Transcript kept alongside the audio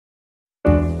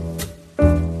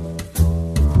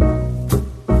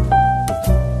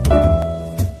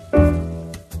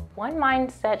One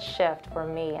mindset shift for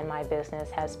me in my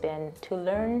business has been to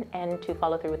learn and to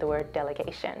follow through with the word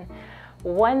delegation.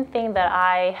 One thing that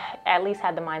I at least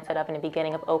had the mindset of in the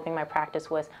beginning of opening my practice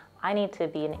was I need to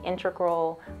be an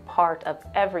integral part of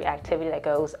every activity that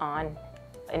goes on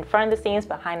in front of the scenes,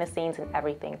 behind the scenes, and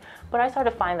everything. But I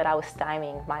started to find that I was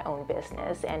stymieing my own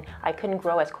business and I couldn't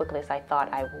grow as quickly as I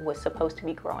thought I was supposed to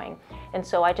be growing. And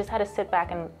so I just had to sit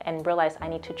back and realize I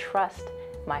need to trust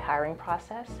my hiring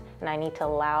process, and I need to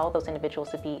allow those individuals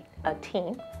to be a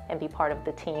team and be part of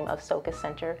the team of SOCA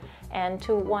Center, and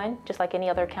to, one, just like any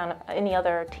other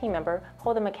team member,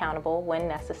 hold them accountable when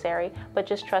necessary, but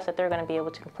just trust that they're going to be able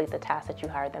to complete the task that you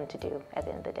hired them to do at the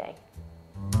end of the day.